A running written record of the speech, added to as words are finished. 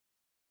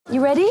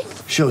You ready?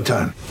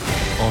 Showtime.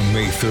 On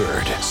May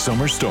 3rd,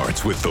 summer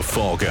starts with The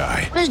Fall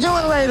Guy. Let's do it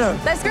later.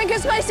 Let's drink a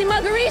spicy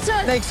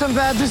margarita. Make some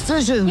bad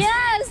decisions.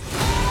 Yes!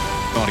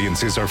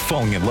 Audiences are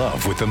falling in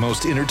love with the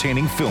most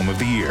entertaining film of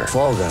the year.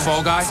 Fall Guy.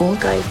 Fall Guy? Fall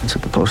Guy. That's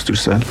what the poster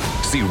said.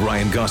 See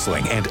Ryan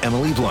Gosling and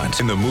Emily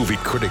Blunt in the movie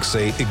critics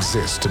say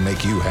exists to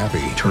make you happy.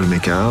 Trying to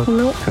make it out?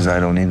 Nope. Because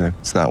I don't either.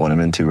 It's not what I'm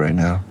into right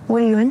now.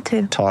 What are you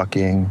into?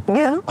 Talking.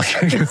 Yeah.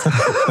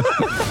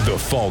 The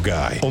Fall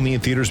Guy. Only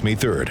in theaters May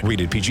 3rd.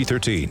 Rated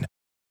PG-13.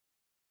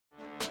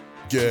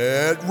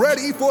 Get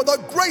ready for the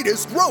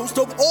greatest roast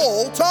of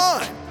all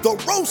time, the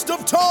Roast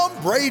of Tom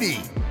Brady,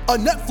 a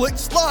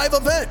Netflix live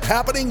event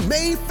happening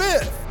May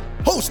 5th.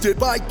 Hosted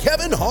by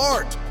Kevin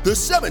Hart, the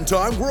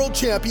 7-time world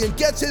champion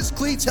gets his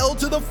cleats held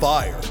to the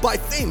fire by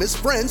famous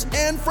friends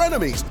and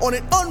frenemies on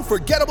an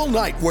unforgettable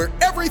night where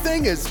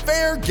everything is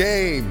fair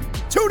game.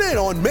 Tune in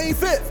on May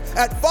 5th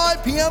at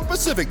 5 p.m.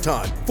 Pacific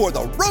time for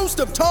the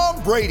Roast of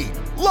Tom Brady,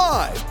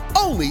 live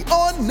only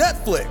on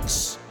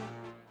Netflix.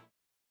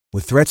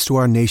 With threats to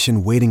our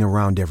nation waiting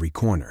around every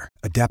corner,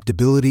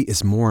 adaptability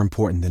is more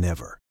important than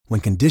ever.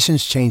 When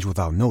conditions change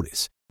without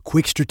notice,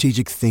 quick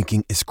strategic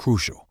thinking is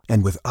crucial.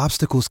 And with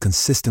obstacles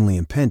consistently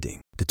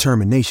impending,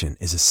 determination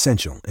is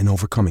essential in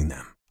overcoming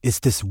them. It's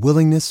this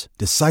willingness,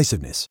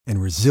 decisiveness,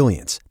 and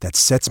resilience that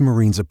sets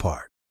Marines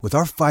apart. With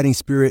our fighting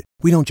spirit,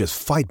 we don't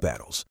just fight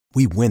battles,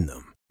 we win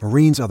them.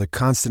 Marines are the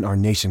constant our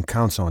nation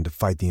counts on to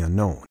fight the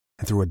unknown.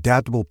 And through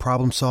adaptable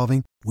problem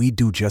solving, we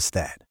do just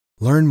that.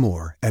 Learn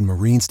more at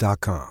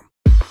marines.com.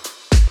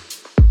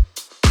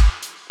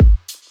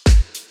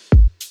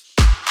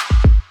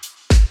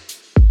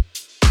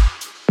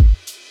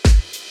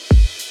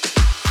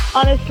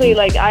 Honestly,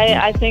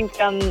 I think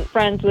I'm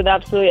friends with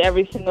absolutely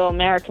every single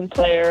American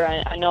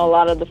player. I know a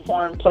lot of the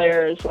foreign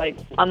players.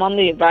 I'm on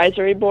the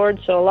advisory board,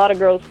 so a lot of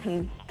girls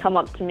can come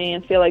up to me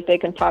and feel like they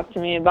can talk to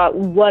me about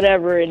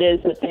whatever it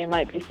is that they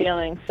might be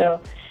feeling. So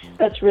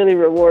that's really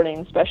rewarding,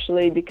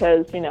 especially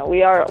because,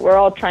 we're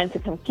all trying to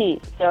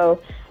compete.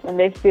 So when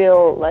they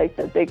feel like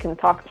that they can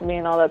talk to me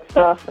and all that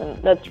stuff,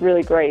 and that's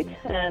really great.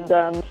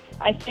 And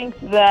I think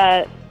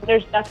that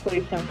there's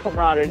definitely some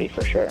camaraderie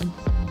for sure.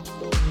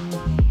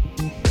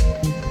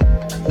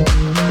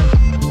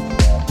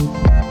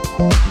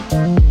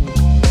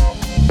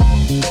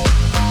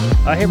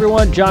 Hey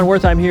everyone, John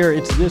Wertheim here.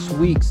 It's this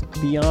week's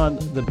Beyond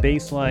the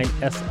Baseline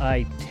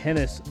SI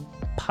Tennis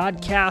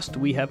podcast.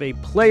 We have a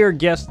player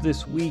guest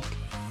this week,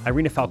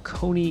 Irina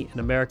Falconi, an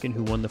American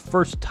who won the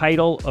first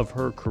title of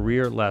her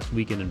career last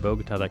weekend in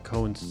Bogota. That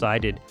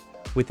coincided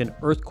with an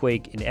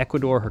earthquake in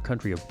Ecuador, her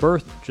country of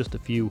birth, just a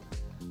few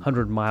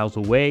hundred miles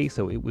away.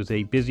 So it was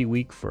a busy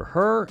week for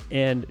her,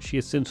 and she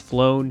has since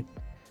flown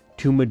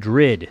to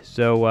Madrid.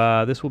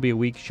 So this will be a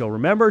week she'll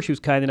remember. She was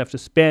kind enough to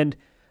spend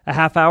a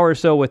half hour or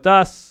so with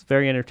us.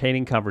 Very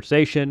entertaining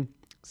conversation.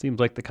 Seems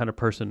like the kind of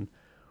person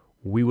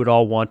we would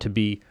all want to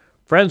be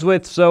friends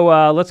with.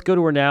 So let's go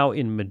to her now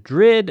in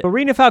Madrid.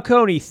 Irina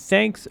Falconi,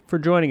 thanks for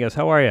joining us.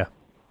 How are you?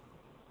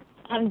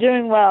 I'm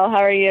doing well. How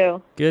are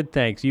you? Good,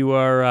 thanks. You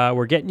are.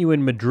 We're getting you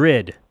in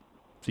Madrid,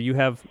 so you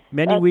have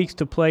many weeks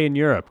to play in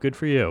Europe. Good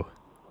for you.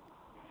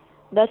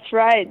 That's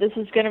right. This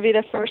is going to be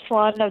the first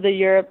one of the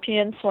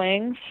European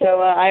swing. So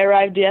I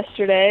arrived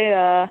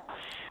yesterday.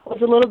 Was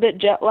a little bit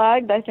jet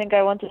lagged. I think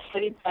I went to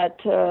sleep at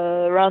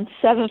around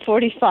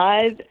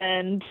 7:45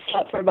 and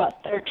slept for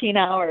about 13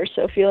 hours.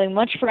 So feeling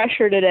much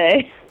fresher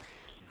today.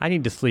 I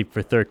need to sleep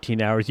for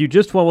 13 hours. You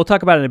just won. We'll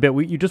talk about it in a bit.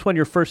 You just won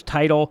your first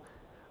title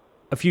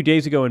a few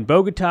days ago in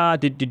Bogota.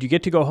 Did you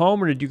get to go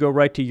home, or did you go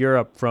right to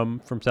Europe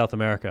from South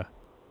America?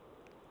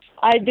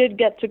 I did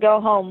get to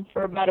go home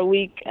for about a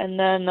week, and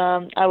then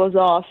I was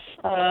off.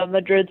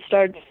 Madrid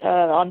starts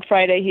on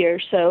Friday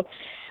here, so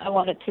I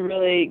wanted to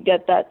really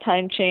get that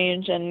time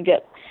change and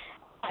get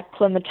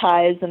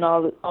acclimatized and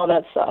all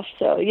that stuff.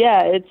 So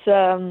yeah,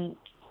 it's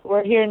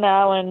we're here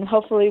now, and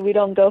hopefully we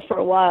don't go for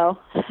a while.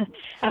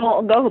 I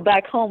won't go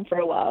back home for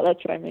a while.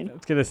 That's what I mean. I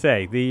was gonna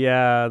say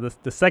the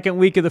second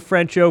week of the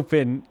French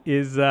Open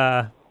is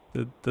the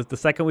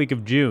second week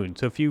of June.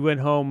 So if you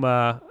went home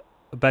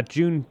about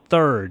June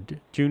 3rd,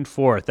 June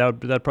 4th,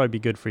 that'd probably be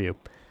good for you.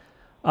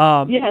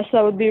 Yes,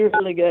 that would be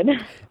really good.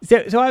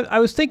 So I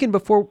was thinking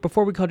before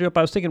we called you up,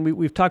 I was thinking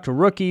we've talked to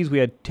rookies. We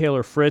had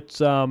Taylor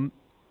Fritz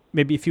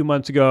maybe a few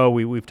months ago.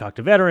 We've talked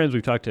to veterans.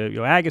 We've talked to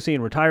Agassi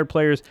and retired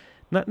players.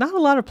 Not a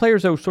lot of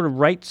players that were sort of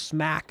right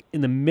smack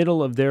in the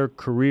middle of their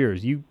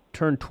careers. You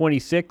turned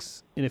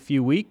 26 in a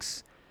few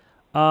weeks.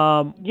 In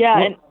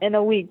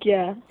a week.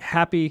 Yeah.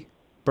 Happy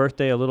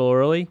birthday a little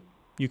early.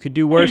 You could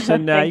do worse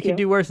than could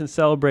do worse than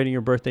celebrating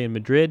your birthday in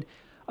Madrid.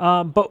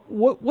 But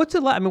what's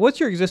it like? I mean, what's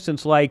your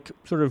existence like?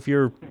 Sort of,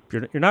 you're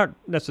not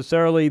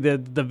necessarily the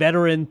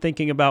veteran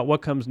thinking about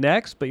what comes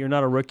next, but you're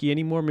not a rookie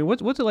anymore. I mean,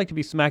 what's it like to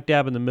be smack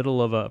dab in the middle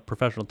of a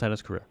professional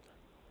tennis career?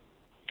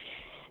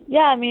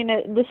 Yeah, I mean,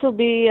 this will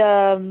be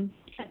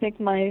I think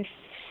my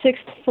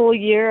 6th full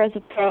year as a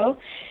pro,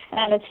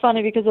 and it's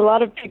funny because a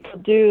lot of people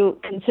do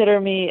consider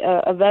me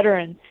a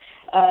veteran.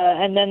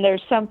 And then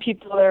there's some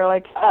people that are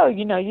like, oh,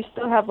 you know, you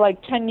still have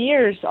like 10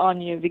 years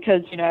on you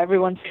because, you know,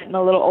 everyone's getting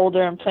a little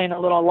older and playing a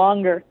little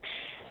longer.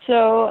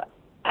 So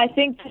I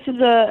think this is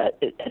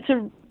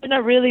been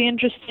a really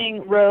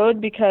interesting road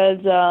because,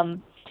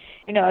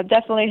 you know, I've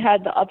definitely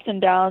had the ups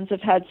and downs.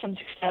 I've had some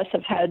success.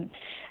 I've had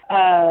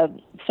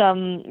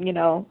some, you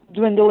know,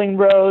 dwindling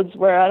roads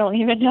where I don't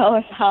even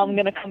know how I'm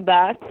going to come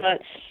back,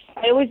 but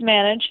I always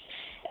manage.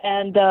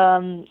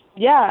 And,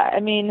 yeah, I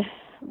mean,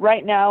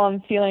 right now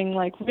I'm feeling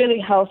like really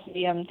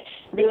healthy. I'm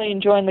really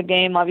enjoying the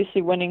game.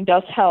 Obviously winning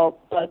does help,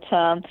 but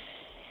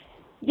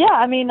yeah,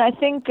 I mean, I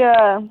think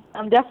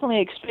I'm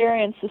definitely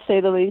experienced to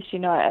say the least. You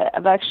know,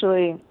 I've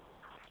actually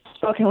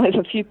spoken with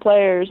a few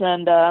players,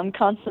 and they're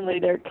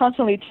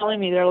constantly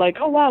telling me, they're like,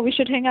 oh wow, we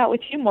should hang out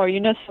with you more.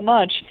 You know so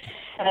much,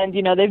 and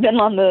you know they've been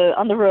on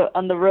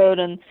the road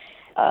and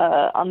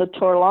on the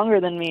tour longer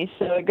than me.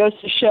 So it goes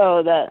to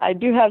show that I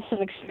do have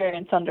some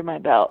experience under my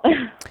belt.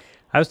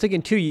 I was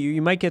thinking too,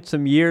 you might get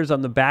some years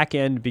on the back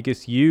end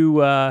because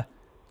you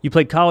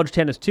played college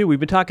tennis too. We've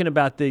been talking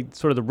about the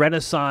sort of the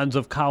renaissance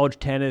of college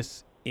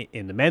tennis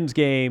in the men's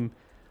game.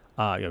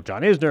 You know,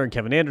 John Isner and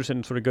Kevin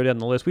Anderson sort of go down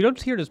the list. We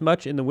don't hear it as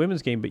much in the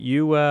women's game, but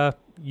you are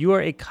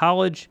a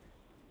college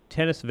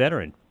tennis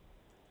veteran.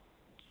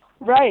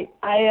 Right.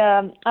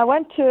 I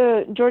went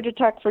to Georgia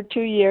Tech for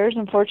 2 years.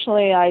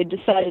 Unfortunately, I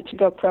decided to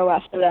go pro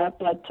after that,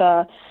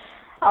 but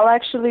I'll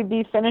actually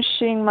be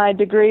finishing my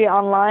degree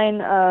online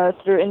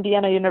through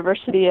Indiana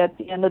University at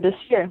the end of this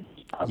year.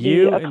 I'll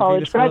be a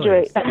college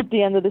graduate at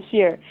the end of this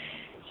year.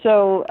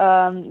 So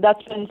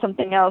that's been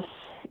something else,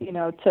 you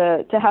know,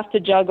 to have to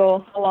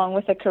juggle along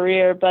with a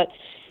career. But,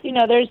 you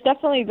know, there's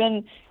definitely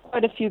been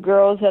quite a few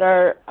girls that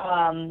are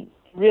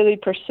really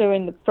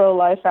pursuing the pro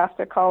life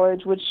after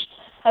college, which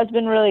has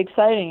been really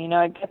exciting. You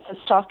know, it gets us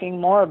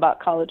talking more about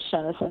college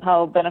tennis and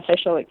how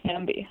beneficial it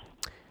can be.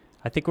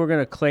 I think we're going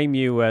to claim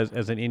you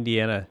as an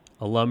Indiana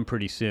alum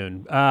pretty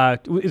soon.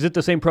 Is it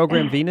the same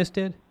program Venus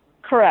did?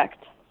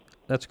 Correct.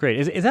 That's great.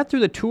 Is that through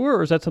the tour,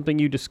 or is that something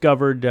you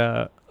discovered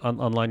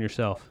online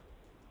yourself?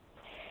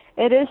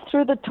 It is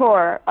through the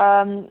tour.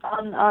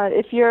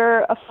 If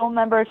you're a full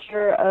member, if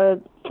you're a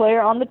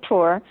player on the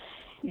tour,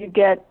 you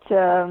get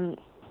 50%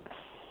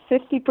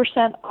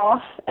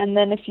 off, and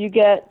then if you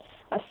get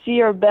a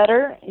C or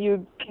better,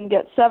 you can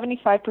get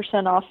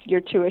 75% off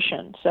your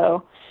tuition.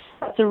 So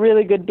that's a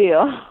really good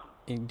deal.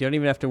 You don't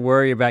even have to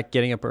worry about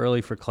getting up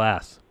early for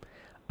class.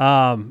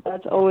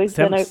 That's always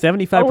been a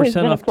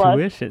 75% off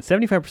tuition.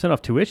 75%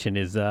 off tuition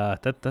is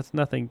that's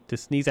nothing to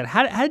sneeze at.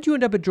 How did you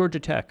end up at Georgia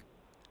Tech?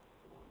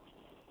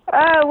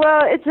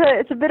 Well,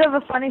 it's a bit of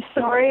a funny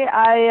story.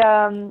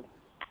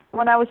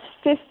 When I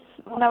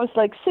was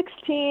like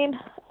 16,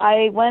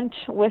 I went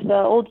with an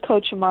old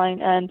coach of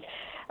mine and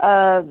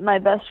my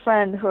best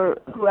friend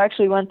who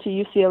actually went to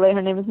UCLA.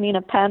 Her name is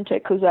Nina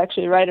Pantic, who's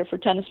actually a writer for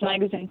Tennis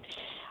Magazine.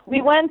 We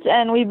went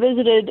and we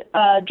visited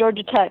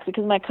Georgia Tech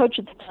because my coach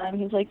at the time,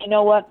 he's like, you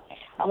know what,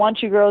 I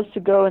want you girls to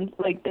go and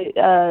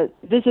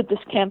visit this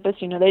campus.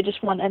 You know, they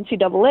just won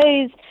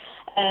NCAAs,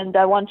 and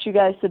I want you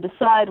guys to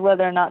decide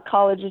whether or not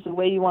college is the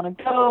way you want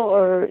to go,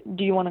 or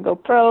do you want to go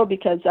pro?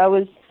 Because I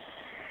was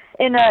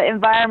in an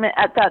environment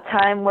at that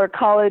time where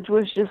college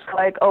was just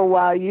like, oh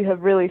wow, you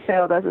have really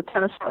failed as a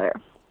tennis player.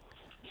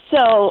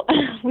 So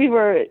we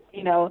were,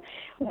 you know,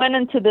 went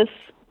into this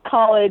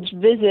college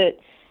visit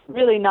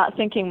really not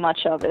thinking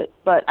much of it.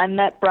 But I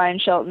met Brian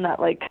Shelton at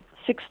like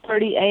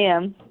 6:30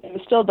 a.m. It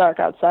was still dark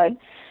outside.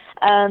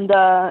 And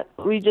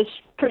we just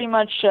pretty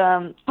much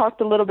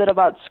talked a little bit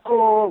about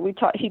school.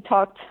 He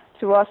talked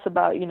to us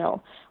about, you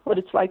know, what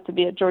it's like to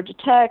be at Georgia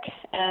Tech.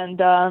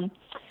 And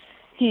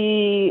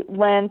he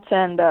went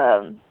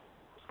and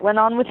went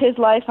on with his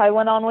life. I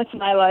went on with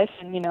my life.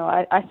 And, you know,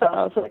 I thought,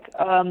 I was like,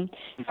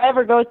 if I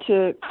ever go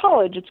to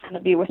college, it's going to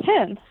be with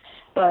him.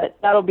 But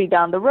that'll be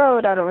down the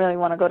road. I don't really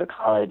want to go to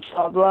college,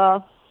 blah,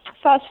 blah.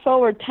 Fast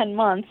forward 10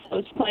 months, I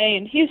was playing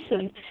in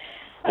Houston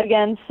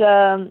against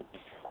a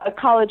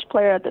college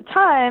player at the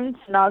time,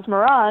 Naz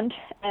Morand,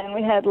 and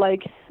we had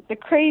like the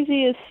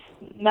craziest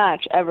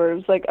match ever. It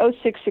was like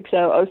 06,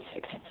 6-0,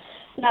 06.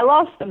 And I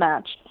lost the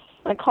match.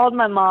 I called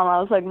my mom. I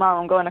was like,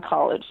 Mom, I'm going to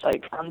college.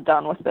 Like, I'm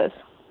done with this.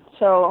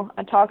 So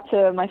I talked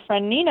to my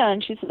friend Nina,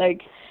 and she's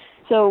like,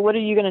 so what are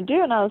you going to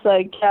do? And I was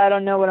like, yeah, I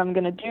don't know what I'm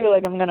going to do.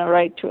 Like, I'm going to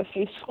write to a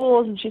few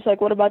schools. And she's like,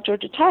 what about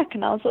Georgia Tech?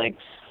 And I was like,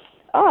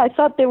 oh, I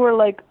thought they were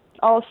like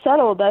all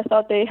settled. I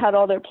thought they had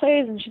all their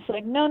plays. And she's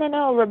like,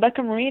 no,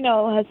 Rebecca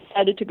Marino has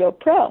decided to go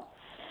pro.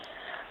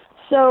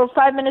 So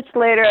 5 minutes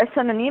later, I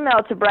sent an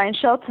email to Brian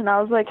Shelton.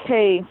 I was like,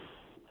 hey,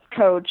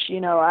 coach,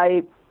 you know,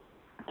 I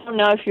don't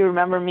know if you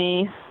remember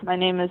me. My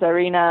name is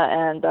Irina,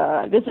 and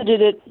I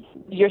visited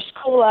your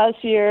school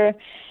last year,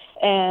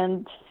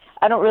 and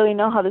I don't really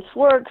know how this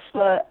works,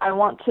 but I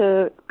want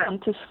to come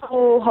to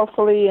school,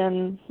 hopefully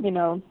in, you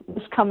know,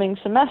 this coming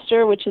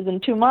semester, which is in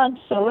 2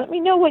 months. So let me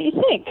know what you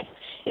think,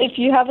 if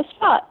you have a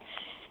spot.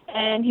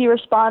 And he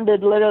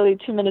responded literally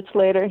 2 minutes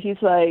later.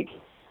 He's like,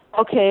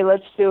 okay,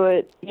 let's do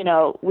it. You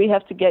know, we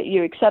have to get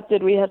you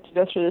accepted. We have to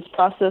go through this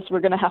process.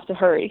 We're going to have to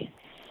hurry.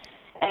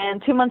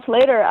 And 2 months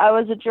later, I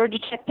was at Georgia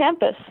Tech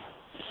campus.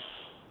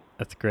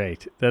 That's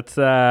great. That's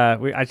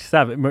I just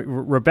have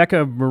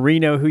Rebecca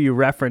Marino, who you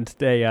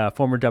referenced, a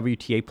former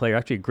WTA player.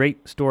 Actually, a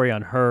great story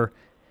on her.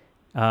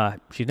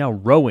 She's now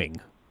rowing.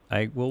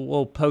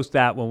 We'll post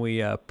that when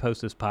we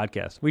post this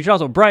podcast. We should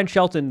also, Brian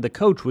Shelton, the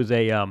coach, was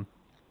a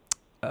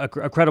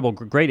credible,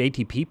 great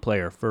ATP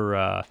player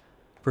for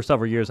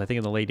several years. I think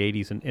in the late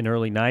 '80s and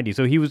early '90s.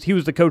 So he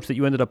was the coach that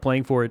you ended up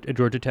playing for at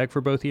Georgia Tech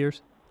for both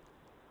years.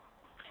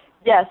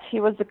 Yes, he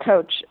was the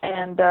coach,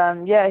 and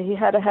he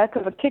had a heck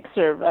of a kick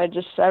serve. I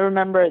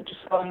remember it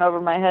just going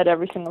over my head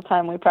every single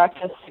time we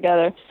practiced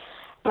together.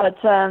 But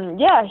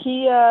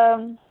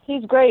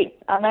he's great.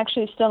 I'm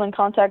actually still in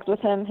contact with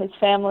him. His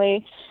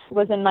family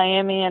was in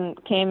Miami and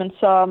came and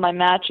saw my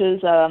matches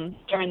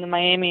during the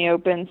Miami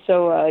Open.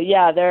 So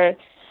they're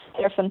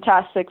a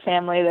fantastic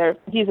family.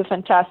 He's a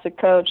fantastic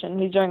coach, and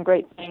he's doing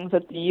great things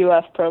at the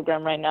UF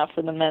program right now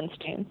for the men's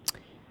team.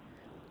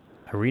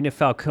 Irina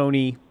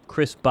Falconi,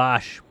 Chris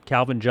Bosh,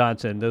 Calvin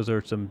Johnson. Those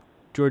are some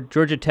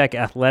Georgia Tech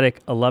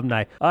athletic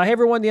alumni. Hey,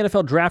 everyone. The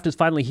NFL Draft is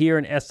finally here,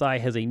 and SI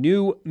has a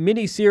new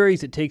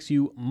mini-series that takes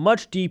you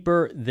much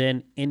deeper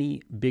than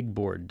any big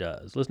board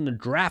does. Listen to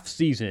Draft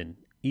Season.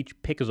 Each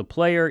pick is a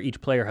player.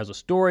 Each player has a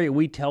story, and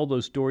we tell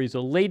those stories.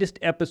 The latest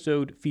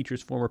episode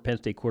features former Penn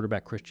State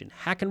quarterback Christian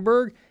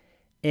Hackenberg,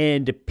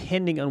 and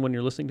depending on when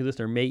you're listening to this,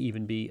 there may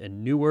even be a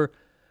newer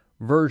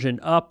version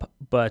up,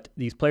 but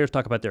these players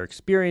talk about their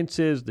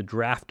experiences, the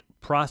draft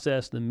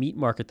process, the meat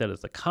market that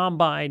is the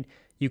combine.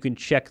 You can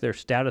check their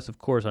status, of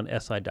course, on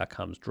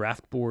SI.com's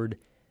draft board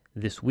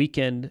this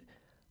weekend.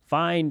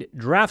 Find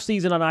Draft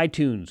Season on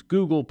iTunes,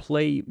 Google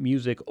Play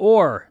Music,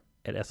 or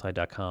at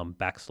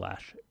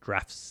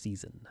SI.com/draft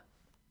season.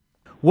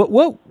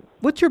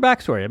 What's your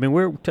backstory? I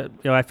mean,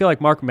 I feel like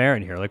Mark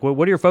Maron here. Like,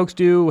 what do your folks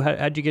do?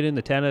 How'd you get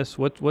into tennis?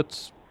 Where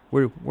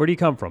do you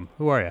come from?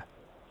 Who are you?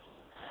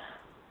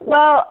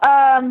 Well,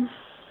 I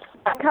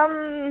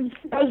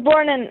was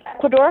born in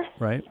Ecuador,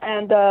 right?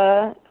 And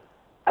I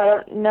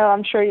don't know.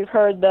 I'm sure you've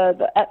heard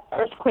the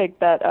earthquake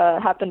that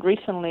happened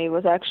recently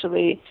was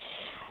actually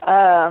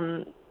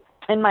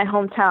in my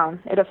hometown.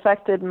 It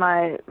affected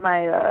my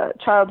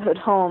childhood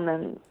home,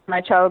 and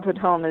my childhood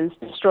home is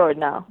destroyed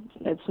now.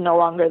 It's no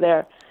longer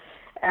there.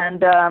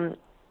 And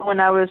when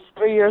I was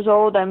 3 years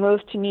old, I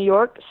moved to New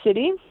York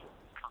City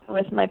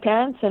with my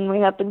parents, and we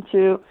happened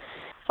to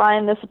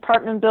find this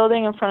apartment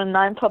building in front of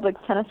 9 public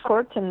tennis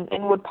courts in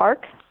Inwood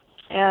Park.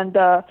 And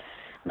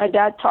my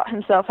dad taught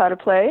himself how to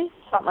play,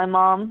 taught my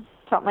mom,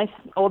 taught my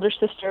older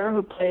sister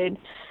who played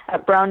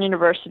at Brown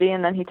University,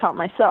 and then he taught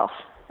myself.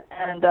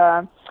 And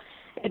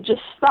it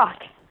just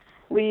stuck.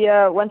 We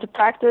went to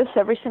practice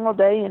every single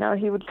day. You know,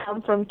 he would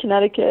come from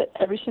Connecticut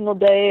every single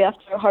day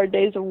after hard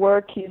days of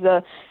work. He's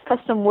a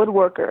custom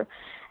woodworker.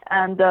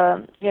 And,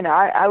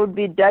 I would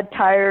be dead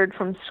tired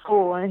from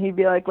school, and he'd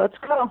be like, let's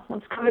go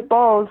hit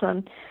balls.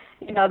 And,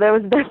 there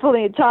was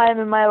definitely a time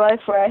in my life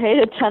where I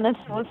hated tennis.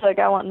 It was like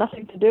I want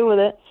nothing to do with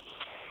it.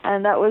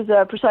 And that was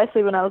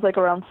precisely when I was like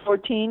around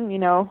 14,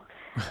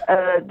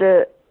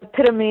 the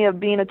epitome of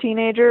being a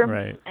teenager.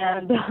 Right.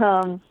 And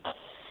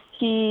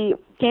he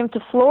came to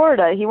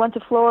Florida. He went to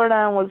Florida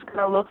and was going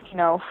to look,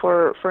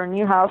 for a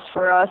new house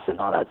for us and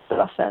all that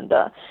stuff. And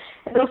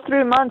in those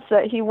 3 months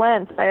that he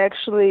went, I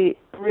actually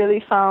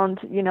really found,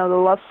 the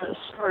love for the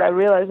sport. I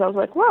realized I was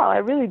like, wow, I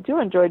really do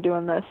enjoy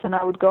doing this. And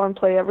I would go and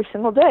play every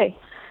single day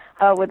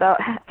without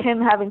him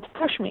having to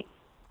push me.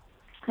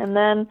 And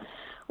then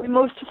we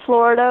moved to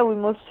Florida. We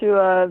moved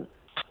to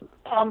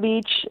Palm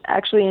Beach,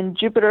 actually in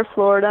Jupiter,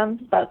 Florida,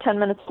 about 10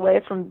 minutes away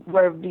from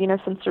where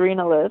Venus and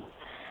Serena live.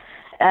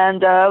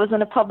 And I was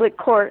in a public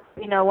court,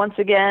 once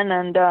again,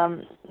 and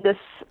this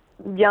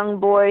young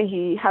boy,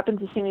 he happened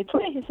to see me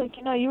play. He's like,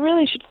 you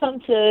really should come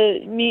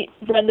to meet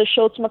Brenda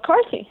Schultz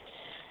McCarthy.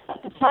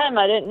 At the time,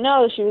 I didn't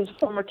know she was a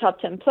former top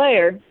 10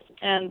 player,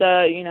 and,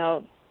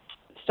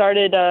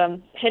 started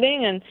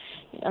hitting, and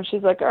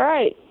she's like, all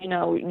right,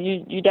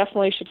 you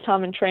definitely should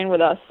come and train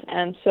with us.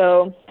 And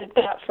so I did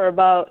that for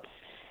about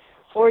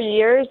 4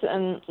 years,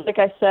 and like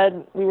I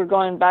said, we were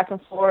going back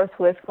and forth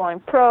with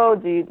going pro,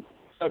 do you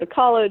go to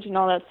college and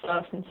all that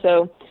stuff. And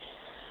so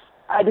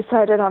I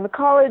decided on the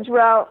college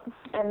route,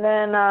 and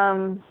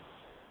then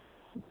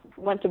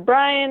went to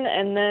Brian,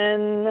 and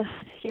then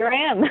here I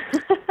am.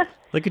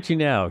 Look at you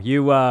now.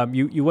 You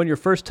won your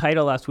first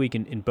title last week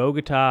in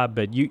Bogota,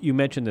 but you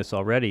mentioned this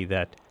already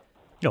that,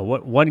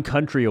 one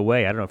country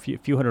away, I don't know, a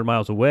few hundred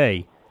miles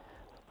away,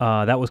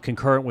 that was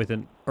concurrent with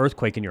an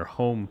earthquake in your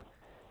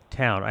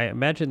hometown. I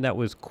imagine that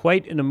was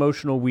quite an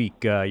emotional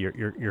week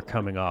you're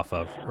coming off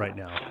of right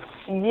now.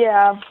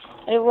 Yeah,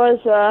 it was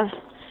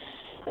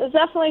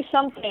definitely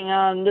something.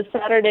 The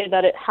Saturday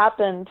that it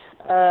happened,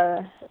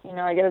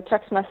 I get a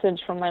text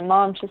message from my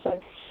mom. She's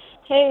like,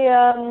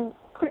 hey,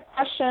 quick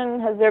question.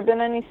 Has there been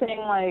anything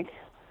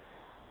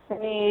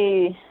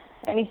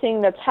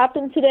anything that's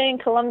happened today in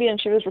Colombia?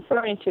 And she was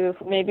referring to if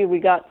maybe we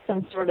got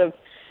some sort of,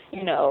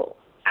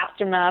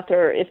 aftermath,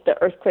 or if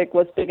the earthquake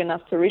was big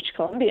enough to reach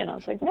Colombia. And I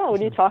was like, no, what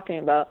are you talking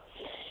about?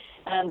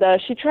 And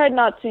she tried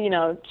not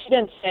to, she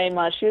didn't say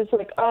much. She was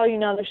like, oh,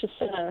 there's just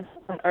been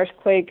an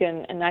earthquake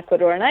in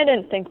Ecuador. And I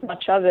didn't think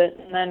much of it.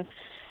 And then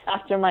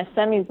after my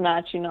semis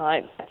match,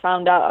 I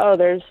found out, oh,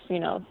 there's,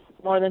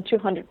 more than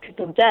 200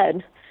 people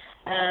dead.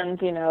 And,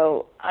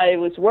 I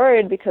was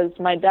worried because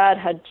my dad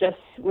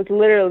was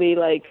literally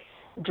like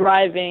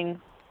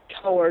driving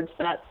towards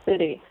that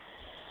city.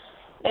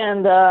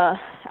 And I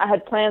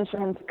had plans for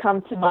him to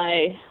come to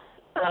my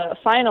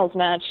finals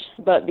match,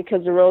 but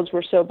because the roads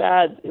were so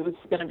bad, it was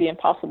going to be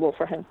impossible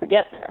for him to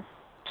get there.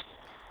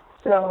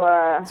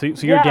 So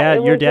your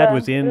dad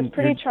was in. It was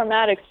pretty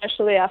traumatic,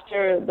 especially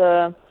after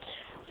the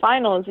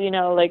finals.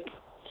 Like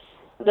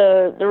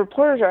the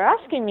reporters are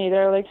asking me,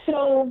 they're like,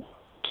 "So,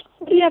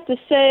 what do you have to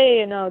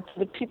say, to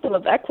the people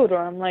of Ecuador?"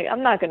 I'm like,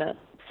 I'm not going to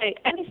say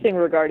anything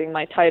regarding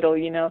my title.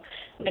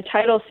 My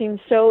title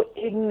seems so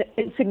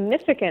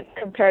insignificant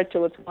compared to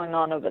what's going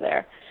on over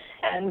there.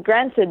 And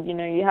granted,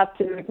 you have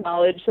to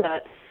acknowledge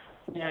that,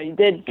 you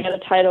did get a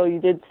title, you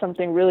did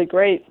something really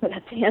great, but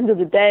at the end of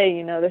the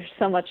day, there's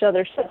so much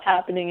other stuff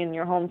happening in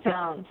your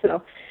hometown.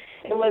 So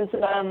it was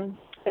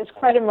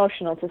quite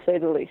emotional, to say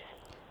the least.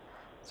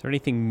 Is there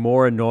anything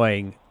more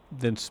annoying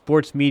than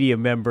sports media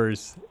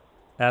members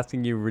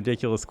asking you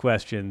ridiculous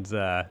questions,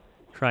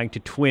 trying to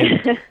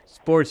twin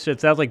sports? It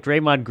sounds like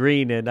Draymond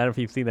Green, and I don't know if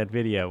you've seen that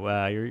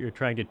video. You're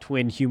trying to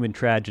twin human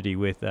tragedy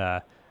with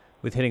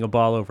hitting a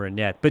ball over a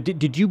net. But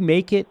did you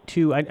make it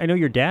to? I know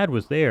your dad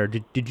was there.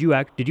 Did you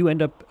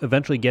end up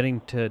eventually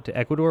getting to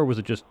Ecuador, or was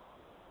it just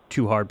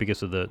too hard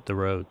because of the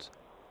roads?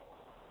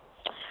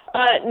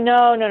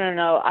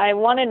 No. I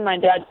wanted my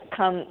dad to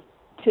come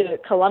to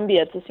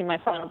Colombia to see my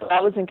final, but I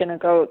wasn't going to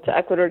go to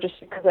Ecuador just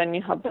because I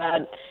knew how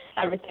bad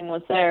everything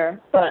was there.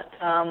 But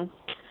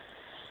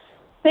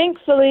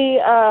thankfully,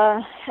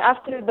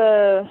 after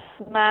the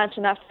match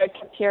and after I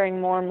kept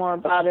hearing more and more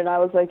about it, I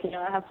was like,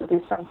 I have to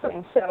do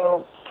something.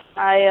 So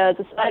I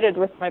decided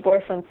with my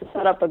boyfriend to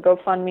set up a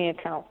GoFundMe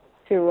account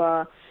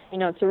to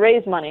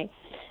raise money.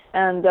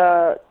 And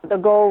the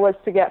goal was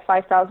to get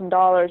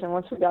 $5,000, and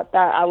once we got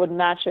that, I would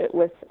match it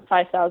with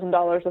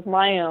 $5,000 of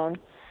my own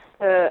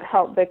to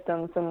help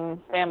victims and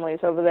families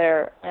over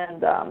there.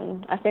 And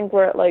I think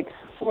we're at like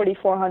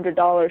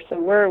 $4,400, so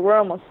we're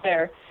almost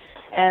there.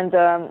 And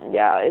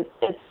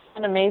it's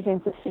been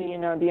amazing to see,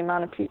 the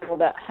amount of people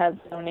that have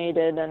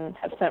donated and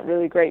have sent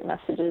really great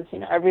messages.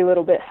 Every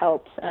little bit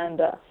helps,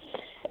 and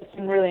it's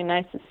been really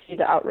nice to see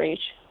the outreach.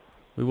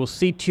 We will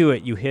see to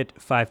it you hit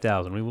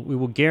 5,000. We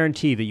will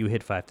guarantee that you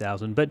hit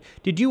 5,000. But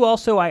did you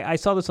also, I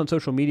saw this on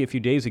social media a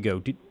few days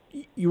ago,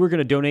 you were going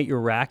to donate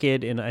your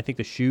racket and I think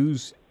the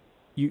shoes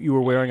you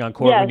were wearing on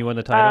court when you won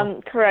the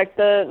title? Correct.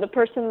 The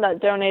person that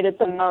donated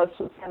the most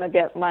was going to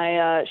get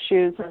my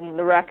shoes and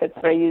the rackets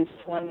that I used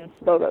to win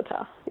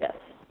Bogota, yes.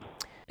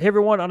 Hey,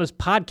 everyone. On his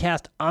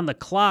podcast, On the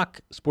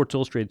Clock, Sports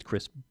Illustrated's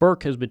Chris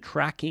Burke has been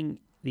tracking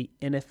the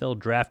NFL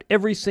draft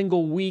every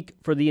single week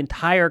for the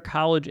entire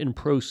college and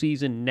pro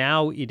season.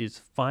 Now it is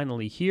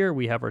finally here.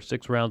 We have our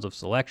 6 rounds of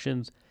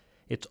selections.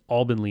 It's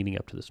all been leading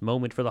up to this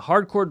moment. For the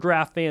hardcore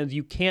draft fans,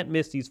 you can't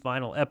miss these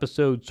final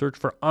episodes. Search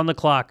for On the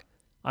Clock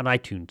on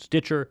iTunes,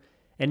 Stitcher,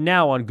 and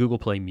now on Google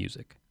Play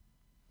Music.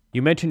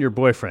 You mentioned your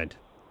boyfriend.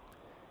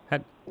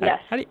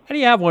 Yes. How do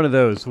you have one of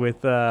those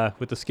with the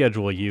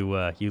schedule you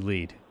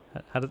lead?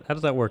 How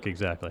does that work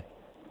exactly?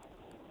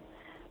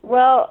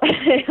 Well,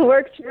 it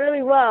works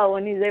really well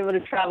when he's able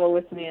to travel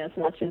with me as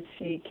much as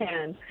he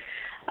can.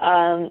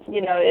 I've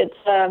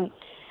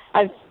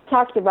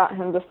talked about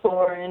him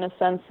before in a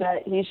sense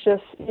that he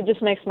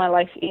just makes my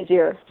life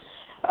easier.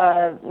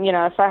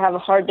 If I have a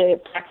hard day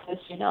at practice,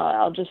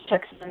 I'll just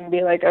text him and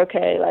be like,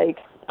 okay, like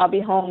I'll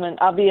be home and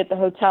I'll be at the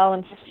hotel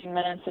in 15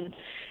 minutes. And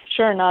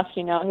sure enough,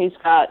 he's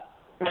got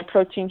my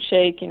protein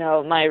shake,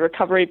 my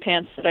recovery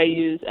pants that I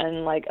use,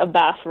 and like a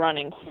bath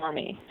running for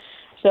me.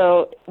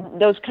 So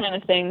those kind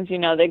of things,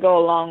 they go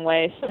a long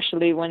way,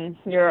 especially when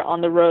you're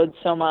on the road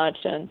so much.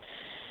 And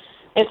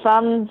if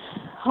I'm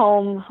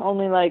home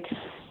only like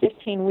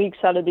 15 weeks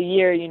out of the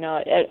year,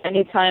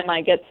 any time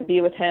I get to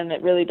be with him,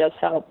 it really does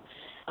help.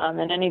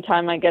 And any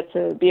time I get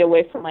to be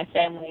away from my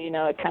family,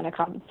 it kind of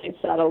compensates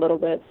that a little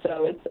bit.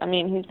 So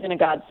he's been a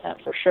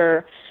godsend for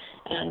sure.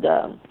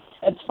 And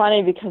it's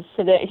funny because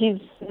today he's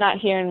not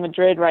here in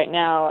Madrid right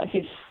now.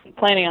 He's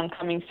planning on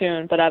coming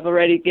soon, but I've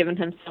already given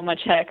him so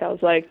much heck. I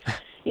was like,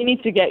 you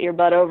need to get your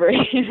butt over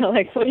here.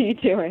 Like, what are you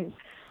doing?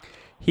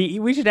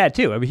 We should add,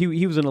 too. I mean,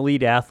 he was an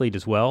elite athlete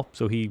as well,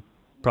 so he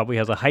probably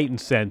has a heightened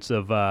sense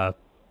of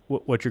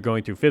what you're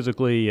going through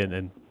physically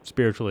and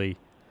spiritually.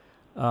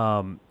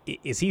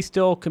 Is he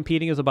still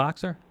competing as a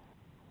boxer?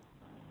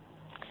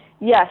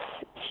 Yes.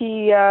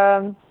 He's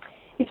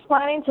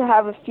planning to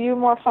have a few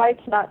more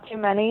fights, not too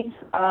many.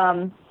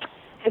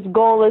 His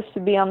goal is to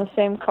be on the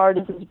same card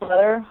as his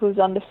brother, who's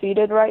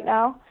undefeated right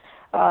now.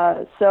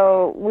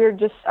 So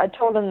I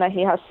told him that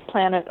he has to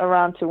plan it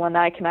around to when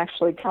I can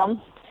actually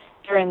come.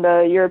 During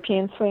the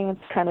European swing,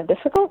 it's kind of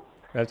difficult.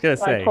 I was going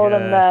to say, I told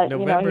him that,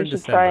 November, he should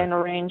December. try and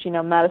arrange,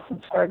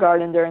 Madison Square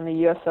Garden during the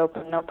U.S.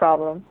 Open, no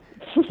problem.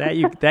 that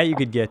you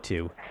could get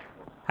to.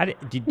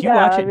 Do you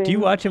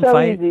watch him so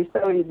fight?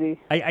 So easy.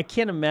 I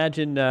can't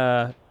imagine.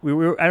 I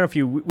don't know if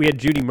we had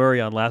Judy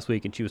Murray on last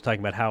week, and she was talking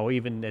about how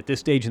even at this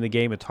stage in the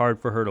game, it's hard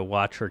for her to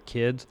watch her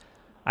kids.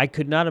 I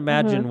could not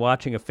imagine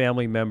watching a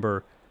family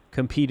member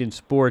compete in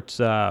sports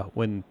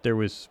when there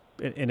was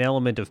an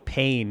element of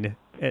pain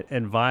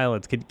and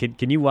violence.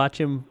 Can you watch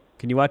him?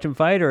 Can you watch him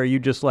fight, or are you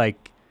just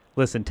like,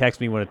 listen, text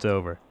me when it's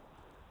over?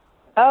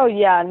 Oh,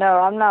 yeah, no,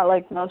 I'm not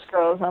like most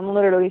girls. I'm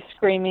literally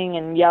screaming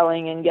and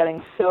yelling and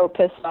getting so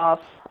pissed off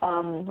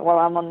while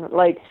I'm on,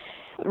 like,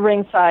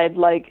 ringside.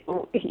 Like,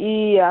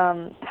 he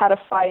had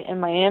a fight in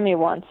Miami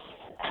once,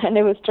 and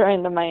it was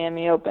during the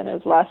Miami Open. It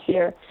was last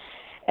year.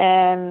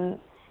 And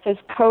his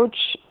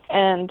coach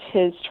and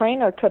his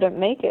trainer couldn't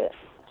make it.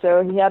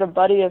 So he had a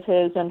buddy of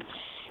his, and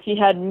he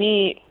had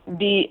me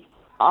be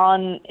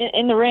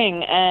in the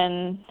ring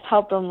and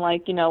help him,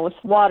 like, with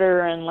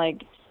water and,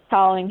 like,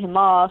 toweling him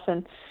off.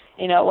 And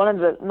one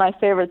of my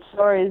favorite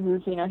stories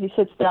is, he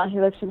sits down, he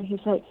looks at me, he's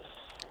like,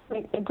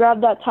 grab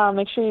that towel,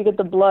 make sure you get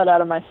the blood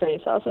out of my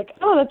face. I was like,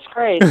 oh, that's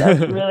great.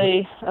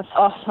 That's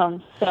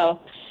awesome. So,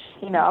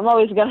 I'm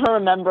always going to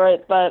remember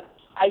it. But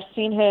I've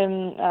seen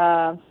him,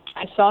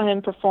 I saw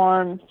him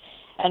perform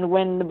and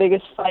win the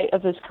biggest fight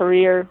of his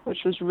career,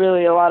 which was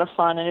really a lot of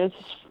fun. And it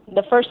was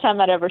the first time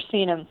I'd ever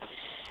seen him.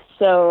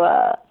 So,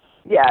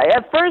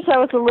 at first I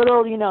was a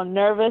little,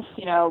 nervous,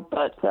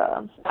 but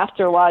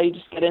after a while you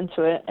just get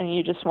into it and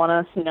you just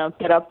want to,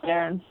 get up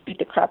there and beat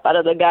the crap out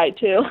of the guy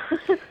too.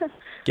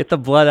 Get the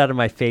blood out of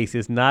my face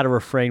is not a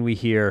refrain we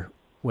hear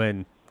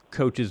when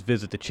coaches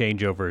visit the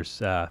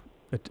changeovers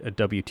at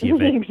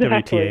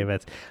WTA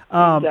events.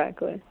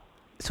 Exactly.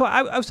 So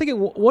I was thinking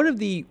one of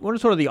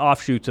sort of the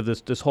offshoots of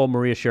this whole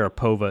Maria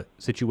Sharapova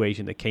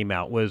situation that came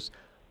out was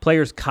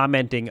players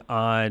commenting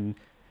on,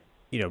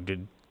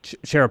 did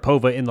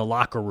Sharapova in the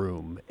locker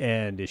room,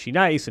 and is she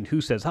nice, and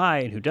who says hi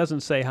and who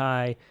doesn't say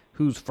hi,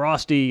 who's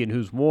frosty and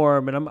who's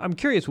warm. And I'm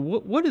curious,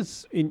 what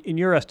is in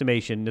your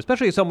estimation,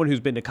 especially as someone who's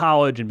been to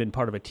college and been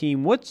part of a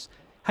team,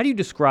 how do you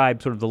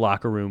describe sort of the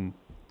locker room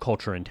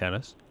culture in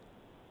tennis?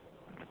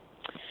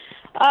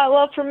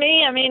 Well, for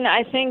me,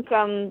 I think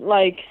I'm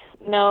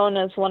known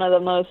as one of the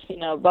most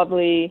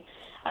bubbly,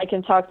 I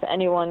can talk to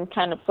anyone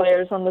kind of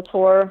players on the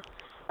tour.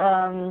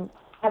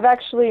 I've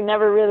actually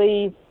never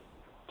really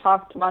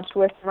talked much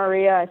with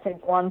Maria. I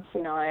think once,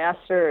 I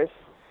asked her if,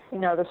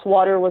 this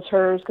water was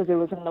hers because it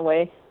was in the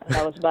way, and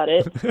that was about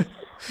it.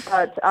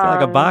 But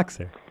like a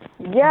boxer.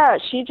 Yeah,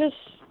 she just,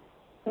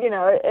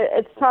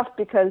 it's tough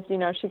because,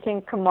 she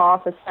can come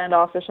off as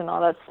standoffish and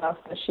all that stuff,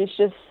 but she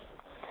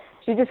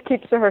just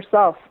keeps to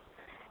herself.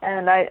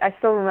 And I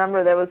still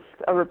remember there was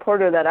a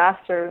reporter that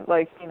asked her,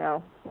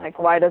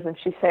 why doesn't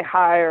she say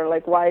hi, or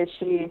why is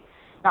she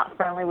not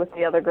friendly with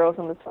the other girls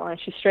on the tour?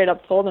 And she straight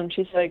up told him,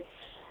 she's like,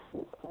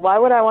 why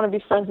would I want to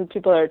be friends with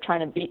people that are trying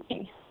to beat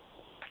me?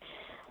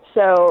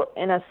 So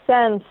in a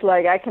sense,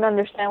 I can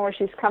understand where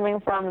she's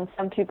coming from, and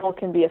some people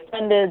can be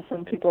offended,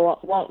 some people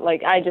won't.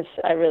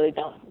 I really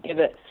don't give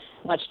it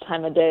much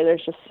time of day.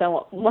 There's just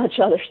so much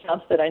other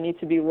stuff that I need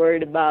to be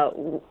worried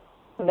about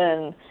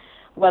than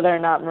whether or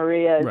not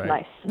Maria is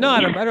nice. No,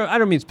 I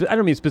don't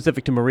mean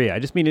specific to Maria. I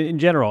just mean in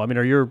general.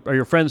 Are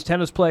your friends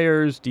tennis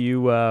players? Do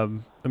you? Are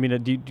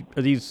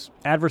these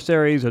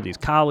adversaries? Are these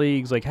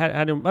colleagues?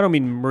 I don't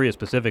mean Maria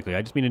specifically.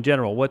 I just mean in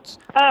general.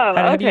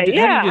 How do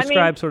you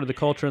describe sort of the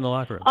culture in the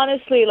locker room?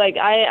 Honestly,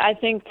 I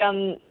think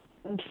I'm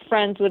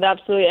friends with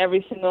absolutely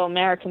every single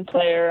American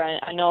player.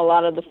 I know a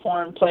lot of the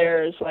foreign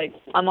players.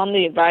 I'm on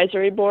the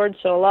advisory board,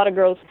 so a lot of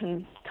girls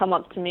can come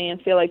up to me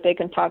and feel like they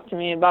can talk to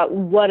me about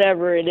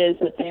whatever it is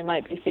that they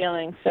might be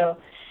feeling. So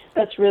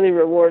that's really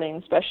rewarding,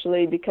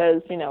 especially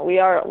because,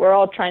 we're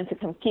all trying to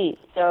compete.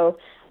 So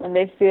when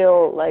they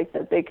feel like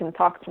that they can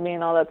talk to me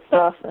and all that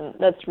stuff, and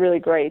that's really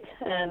great.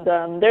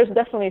 And there's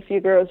definitely a few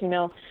girls,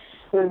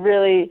 who are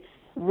really,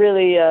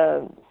 really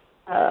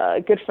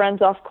good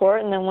friends off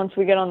court. And then once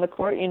we get on the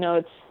court,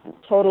 it's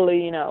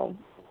totally,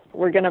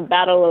 we're going to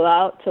battle it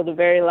out till the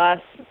very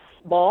last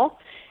ball.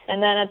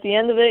 And then at the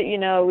end of it,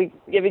 we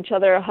give each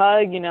other a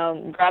hug,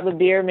 grab a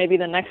beer maybe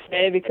the next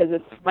day because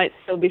it might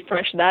still be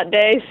fresh that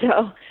day.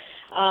 So,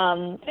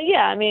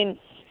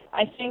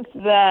 I think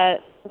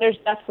that there's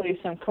definitely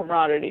some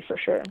camaraderie for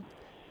sure.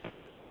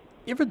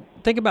 You ever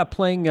think about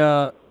playing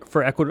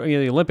for Ecuador?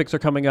 The Olympics are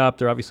coming up.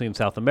 They're obviously in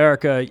South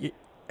America.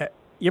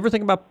 You ever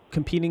think about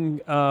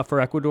competing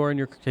for Ecuador?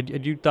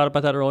 Had you thought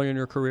about that earlier in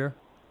your career?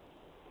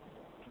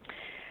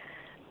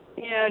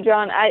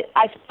 John,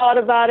 I thought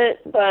about it,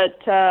 but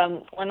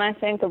when I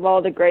think of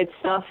all the great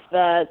stuff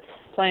that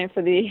playing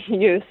for the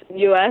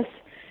U.S.,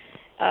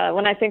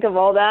 when I think of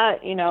all that,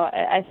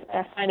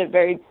 I find it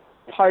very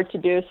hard to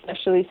do,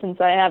 especially since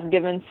I have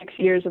given 6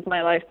 years of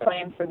my life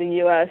playing for the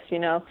U.S.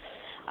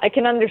 I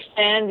can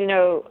understand,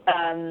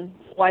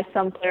 why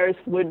some players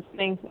would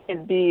think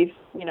it'd be,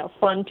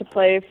 fun to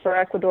play for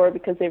Ecuador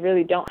because they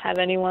really don't have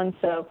anyone.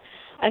 So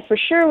I for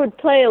sure would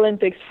play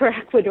Olympics for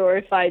Ecuador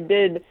if I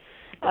did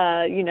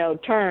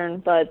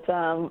turn, but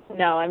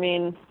no,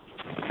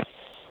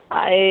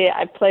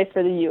 I play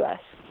for the U.S.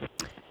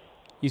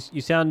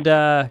 You sound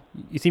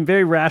you seem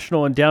very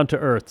rational and down to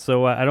earth.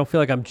 So I don't feel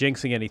like I'm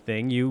jinxing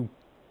anything. You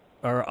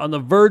are on the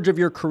verge of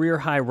your career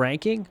high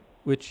ranking,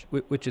 which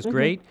is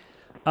great.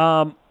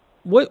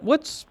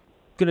 What's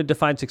going to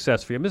define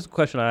success for you? I mean, this is a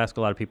question I ask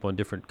a lot of people in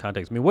different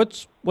contexts. I mean,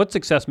 what's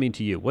success mean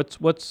to you? What's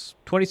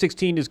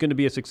 2016 is going to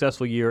be a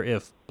successful year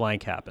if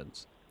blank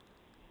happens?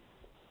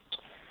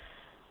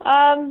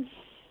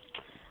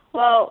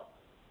 Well,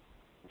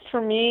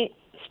 for me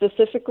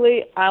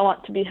specifically, I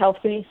want to be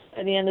healthy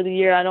at the end of the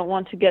year. I don't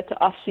want to get to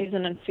off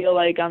season and feel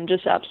like I'm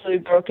just absolutely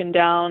broken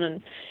down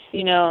and,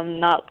 I'm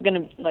not going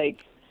to, I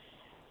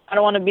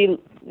don't want to be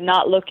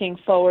not looking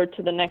forward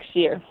to the next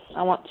year.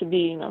 I want to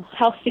be,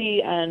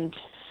 healthy and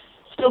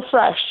still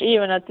fresh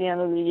even at the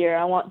end of the year.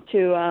 I want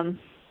to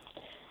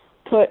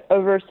put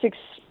over 6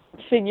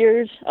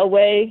 figures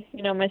away.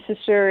 My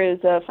sister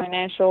is a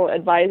financial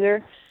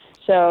advisor.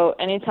 So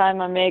anytime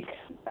I make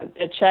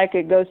a check,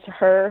 it goes to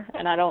her,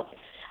 and I don't,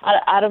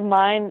 out of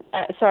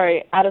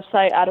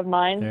sight, out of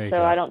mind. So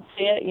go. I don't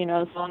see it,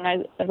 as long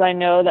as I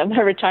know that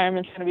my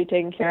retirement's going to be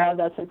taken care of,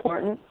 that's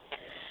important.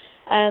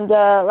 And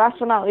last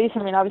but not least,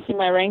 obviously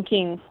my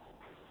ranking,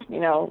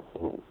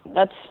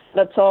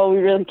 that's all we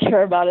really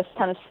care about as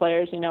tennis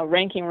players,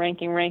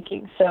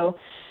 ranking. So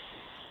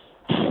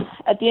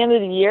at the end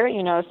of the year,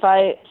 if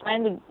I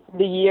ended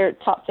the year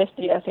top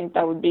 50, I think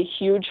that would be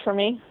huge for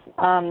me.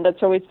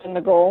 That's always been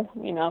the goal.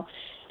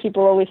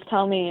 People always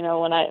tell me,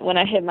 when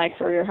I hit my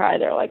career high,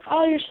 they're like,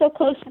 "Oh, you're so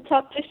close to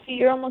top 50.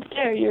 You're almost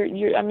there. You're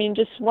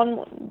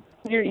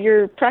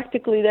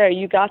practically there.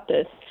 You got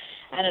this."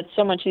 And it's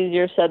so much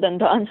easier said than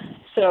done.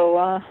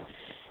 So,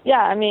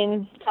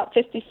 top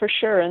 50 for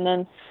sure. And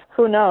then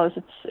who knows?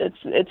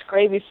 It's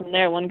gravy from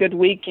there. One good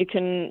week, you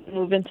can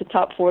move into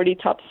top 40,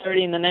 top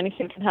 30, and then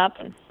anything can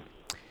happen.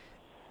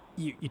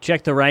 You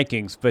check the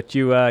rankings, but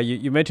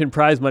you mentioned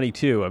prize money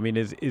too.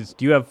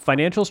 Do you have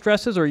financial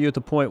stresses, or are you at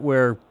the point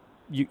where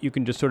you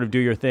can just sort of do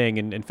your thing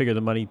and figure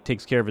the money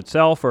takes care of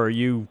itself, or are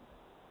you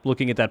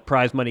looking at that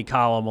prize money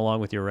column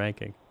along with your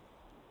ranking?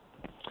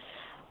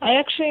 I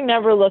actually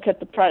never look at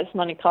the prize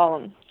money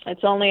column.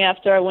 It's only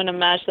after I win a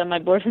match that my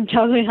boyfriend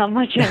tells me how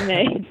much I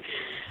made.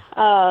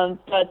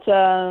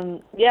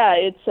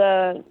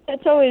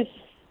 It's always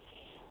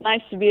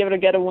nice to be able to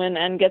get a win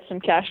and get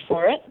some cash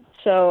for it.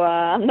 So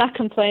I'm not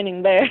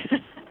complaining there.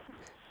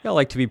 I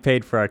like to be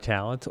paid for our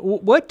talent.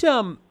 What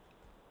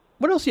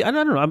else? I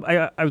don't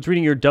know. I was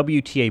reading your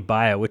WTA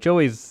bio, which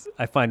always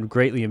I find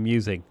greatly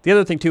amusing. The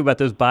other thing too about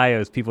those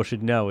bios people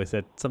should know is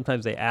that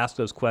sometimes they ask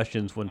those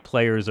questions when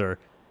players are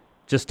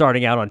just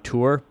starting out on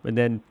tour, and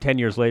then 10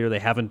 years later they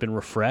haven't been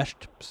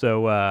refreshed.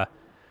 So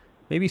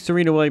maybe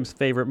Serena Williams'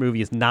 favorite movie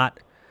is not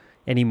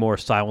anymore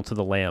Silence of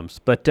the Lambs.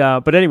 But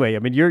anyway,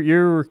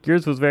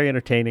 yours was very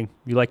entertaining.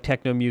 You like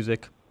techno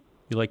music.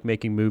 You like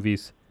making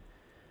movies.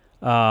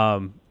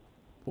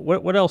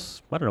 What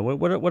else? I don't know.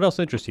 What else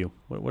interests you?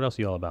 What else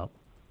are you all about?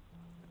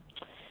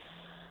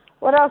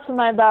 What else am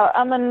I about?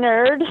 I'm a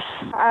nerd.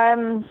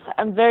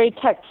 I'm very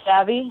tech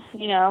savvy.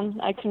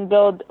 I can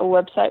build a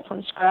website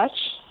from scratch.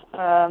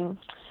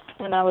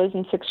 When I was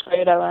in 6th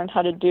grade, I learned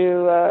how to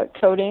do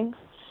coding.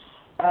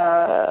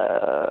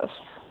 What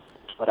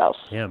else?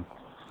 Damn.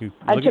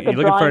 I took a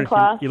drawing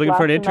class you looking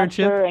for an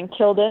internship? And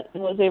killed it,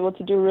 and was able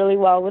to do really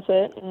well with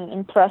it, and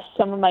impressed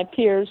some of my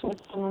peers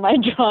with some of my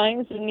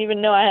drawings. Didn't even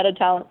know I had a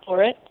talent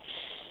for it.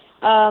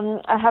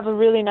 I have a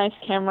really nice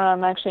camera.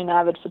 I'm actually an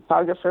avid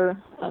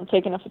photographer. I'm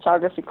taking a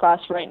photography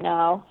class right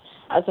now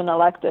as an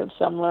elective,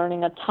 so I'm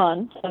learning a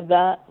ton of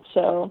that.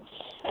 So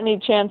any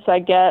chance I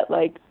get,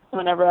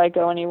 whenever I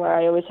go anywhere,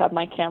 I always have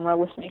my camera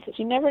with me, because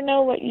you never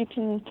know what you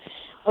can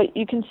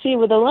see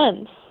with a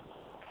lens.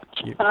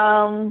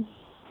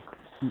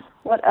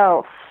 What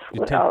else?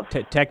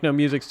 Techno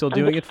music still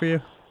doing it for you?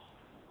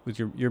 Was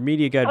your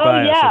media guide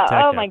bio? Oh yeah.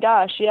 Techno? Oh my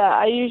gosh. Yeah.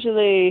 I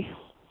usually,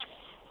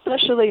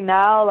 especially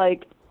now,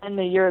 in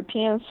the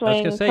European swing, I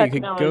was gonna say, techno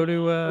you could go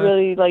to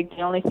really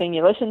the only thing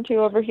you listen to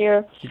over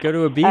here. You go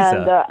to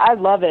Ibiza. And I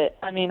love it.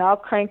 I'll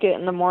crank it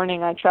in the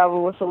morning. I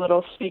travel with a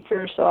little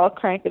speaker, so I'll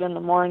crank it in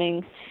the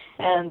morning,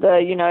 and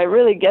it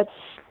really gets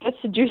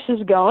the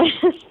juices going.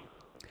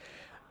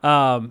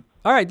 All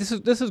right, this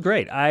is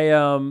great.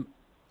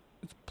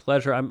 It's a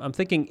pleasure. I'm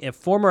thinking a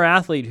former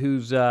athlete who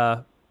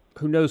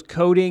knows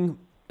coding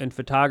and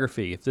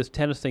photography. If this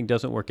tennis thing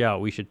doesn't work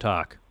out, we should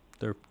talk.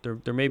 There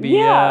may be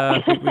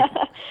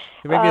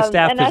there may be a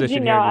staff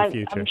position here in the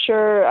future. I'm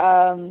sure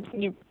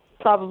you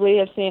probably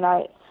have seen.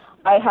 I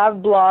have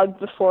blogged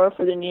before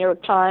for the New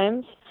York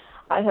Times.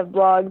 I have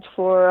blogged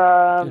for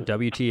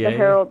WTA. The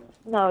Herald.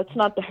 No, it's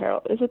not the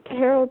Herald. Is it the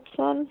Herald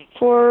Sun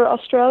for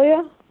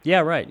Australia?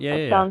 Yeah, right.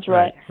 Yeah, sounds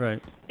right.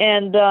 Right.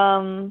 And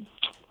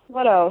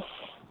what else?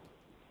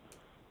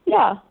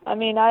 Yeah, I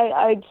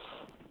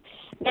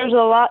there's a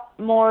lot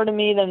more to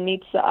me than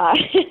meets the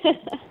eye.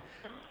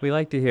 We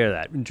like to hear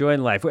that.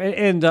 Enjoying life.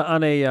 And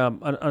on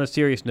a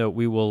serious note,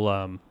 we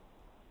will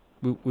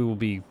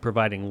be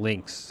providing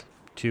links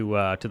to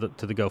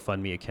the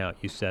GoFundMe account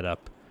you set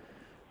up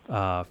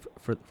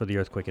for the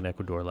earthquake in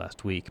Ecuador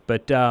last week.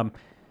 But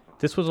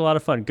This was a lot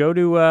of fun. Go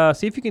to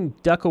see if you can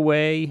duck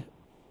away.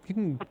 You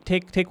can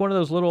take one of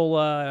those little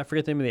I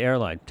forget the name of the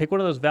airline. Take one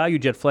of those value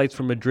jet flights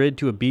from Madrid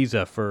to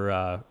Ibiza for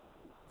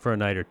a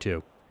night or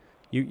two.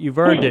 You've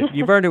earned it.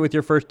 You've earned it with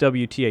your first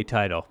WTA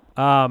title.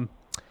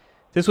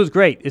 This was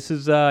great. This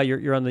is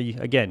you're on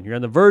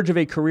the verge of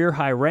a career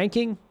high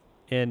ranking,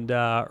 and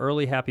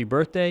early happy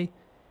birthday.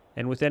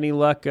 And with any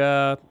luck,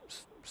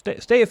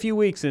 stay a few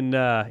weeks in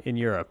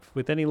Europe.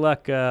 With any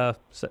luck,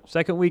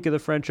 second week of the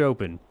French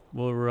Open,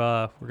 we're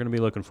going to be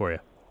looking for you.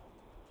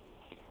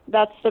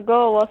 That's the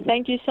goal. Well,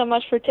 thank you so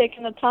much for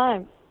taking the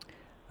time.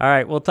 All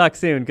right, we'll talk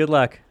soon. Good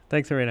luck.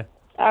 Thanks, Aryna.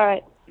 All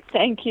right.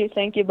 Thank you.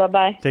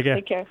 Bye-bye. Take care.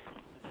 Take care.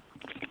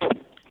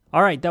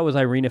 All right, that was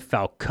Aryna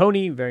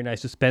Falconi. Very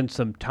nice to spend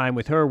some time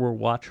with her. We'll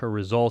watch her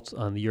results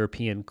on the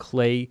European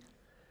clay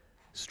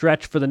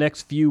stretch for the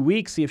next few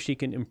weeks, see if she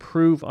can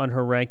improve on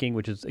her ranking,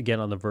 which is, again,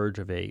 on the verge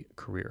of a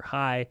career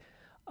high.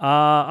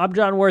 I'm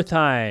John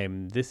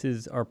Wertheim. This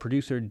is our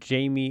producer,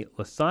 Jamie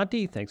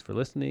Lasanti. Thanks for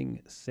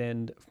listening.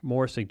 Send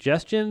more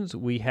suggestions.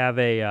 We have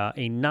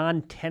a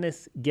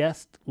non-tennis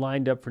guest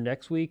lined up for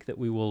next week that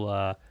we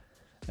will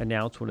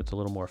announce when it's a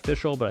little more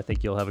official, but I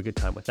think you'll have a good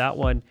time with that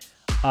one.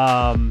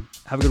 Have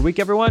a good week,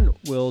 everyone.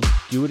 We'll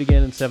do it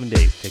again in 7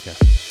 days. Take care.